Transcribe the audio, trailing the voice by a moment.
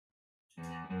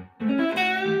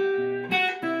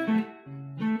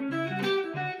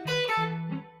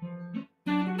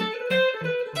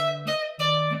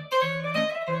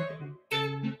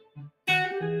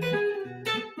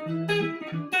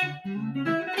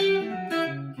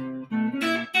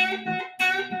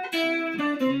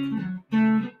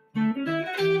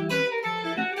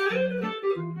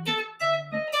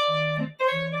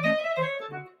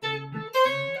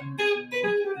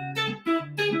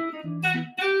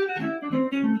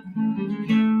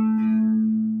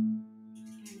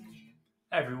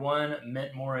Hi everyone,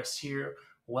 Ment here.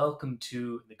 Welcome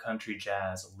to the Country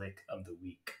Jazz Lick of the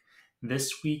Week.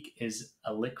 This week is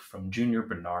a lick from Junior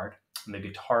Barnard, the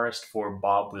guitarist for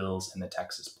Bob Wills and the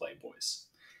Texas Playboys.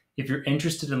 If you're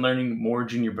interested in learning more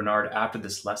Junior Barnard after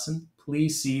this lesson,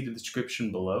 please see the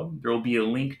description below. There will be a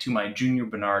link to my Junior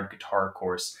Barnard guitar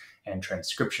course and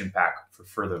transcription pack for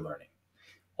further learning.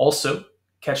 Also,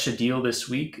 catch the deal this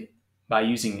week by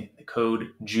using the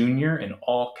code JUNIOR in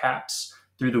all caps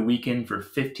through the weekend for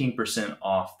 15%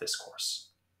 off this course.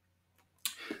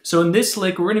 So in this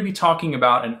lick, we're going to be talking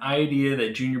about an idea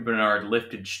that Junior Barnard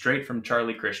lifted straight from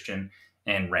Charlie Christian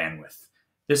and ran with.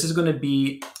 This is going to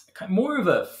be more of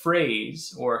a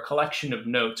phrase or a collection of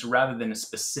notes rather than a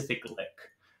specific lick.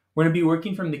 We're going to be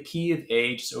working from the key of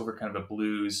A just over kind of a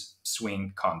blues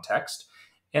swing context.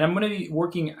 And I'm going to be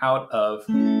working out of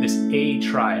this A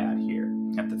triad here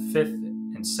at the 5th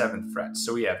and 7th frets.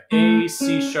 So we have A,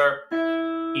 C sharp,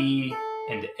 E,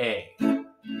 and A.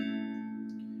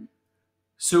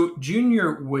 So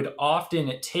Junior would often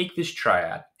take this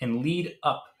triad and lead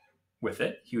up with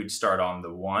it. He would start on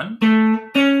the 1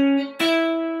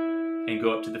 and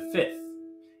go up to the 5th.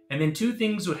 And then two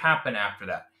things would happen after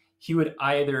that. He would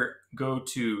either go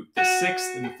to the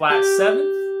 6th and flat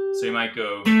 7th, so he might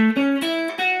go and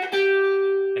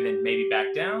then maybe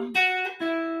back down,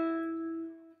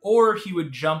 or he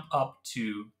would jump up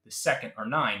to the 2nd or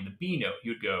 9, the B note. He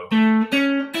would go and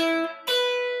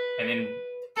then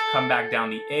come back down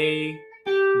the A,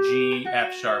 G,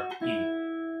 F sharp, E.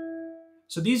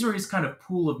 So these were his kind of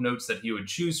pool of notes that he would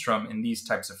choose from in these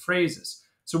types of phrases.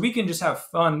 So we can just have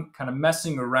fun kind of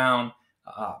messing around,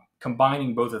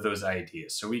 combining both of those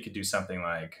ideas. So we could do something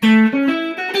like,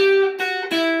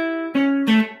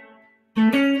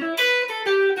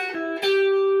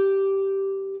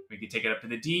 we could take it up to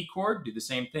the D chord, do the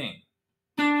same thing.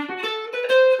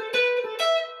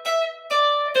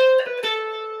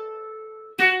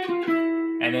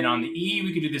 And then on the E,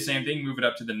 we could do the same thing, move it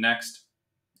up to the next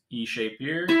E shape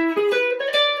here.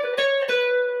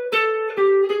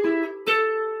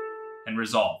 And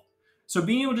resolve. So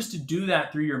being able just to do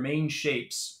that through your main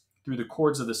shapes, through the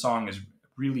chords of the song is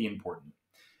really important.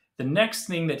 The next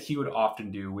thing that he would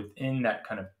often do within that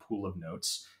kind of pool of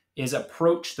notes is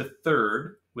approach the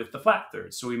 3rd with the flat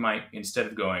 3rd. So we might, instead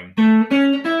of going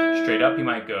straight up, he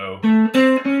might go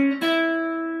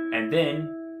and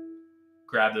then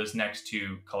grab those next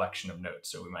two collection of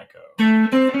notes. So we might go.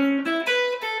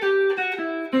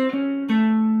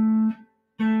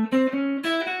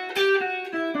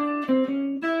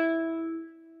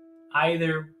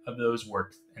 Either of those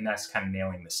work, and that's kind of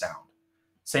nailing the sound.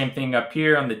 Same thing up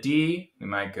here on the D, we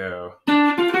might go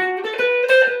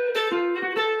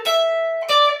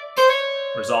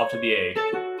resolve to the A.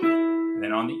 And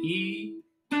then on the E,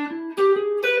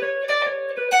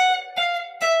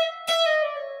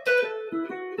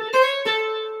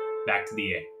 back to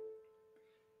the A.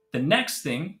 The next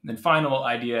thing, and final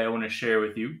idea I want to share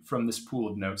with you from this pool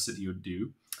of notes that you would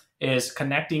do is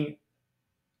connecting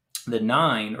the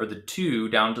 9 or the 2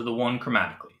 down to the 1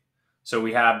 chromatically. So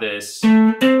we have this,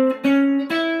 and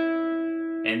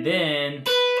then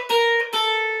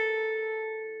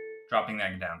dropping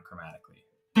that down chromatically.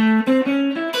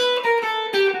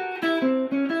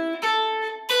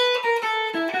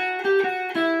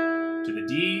 To the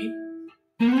D,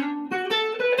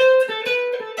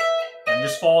 and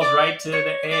just falls right to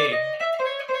the A,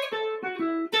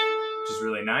 which is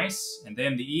really nice. And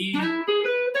then the E,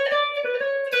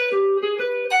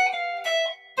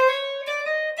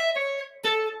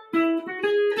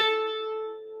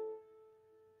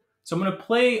 so I'm going to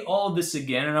play all of this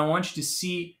again, and I want you to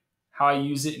see how I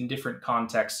use it in different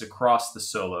contexts across the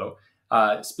solo,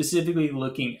 specifically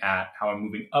looking at how I'm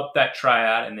moving up that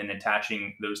triad and then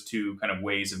attaching those two kind of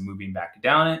ways of moving back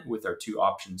down it with our two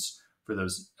options for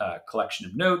those collection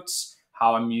of notes,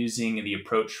 how I'm using the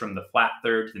approach from the flat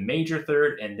 3rd to the major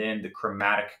 3rd, and then the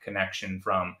chromatic connection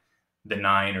from the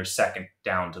 9 or 2nd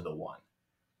down to the 1.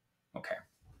 Okay.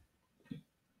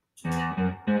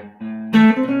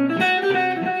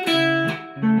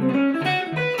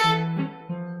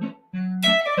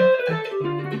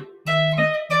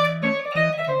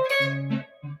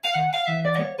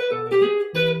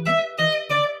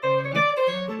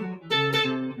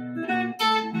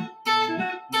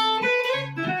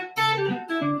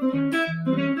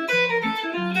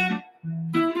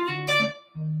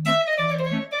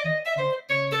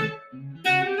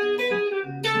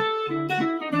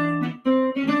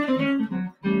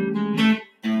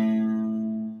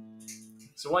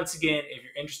 once again, if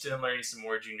you're interested in learning some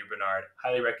more Junior Barnard,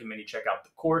 highly recommend you check out the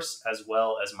course as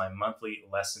well as my monthly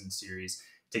lesson series,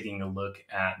 taking a look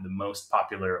at the most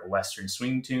popular Western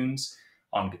swing tunes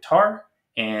on guitar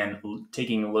and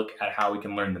taking a look at how we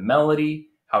can learn the melody,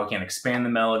 how we can expand the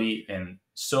melody in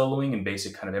soloing and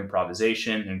basic kind of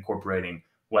improvisation, incorporating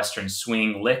Western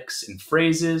swing licks and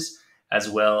phrases, as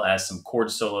well as some chord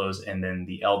solos, and then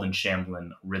the Eldon Shamblin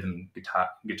rhythm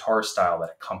guitar style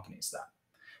that accompanies that.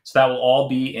 So that will all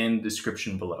be in the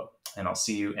description below, and I'll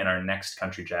see you in our next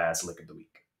Country Jazz Lick of the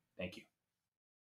Week. Thank you.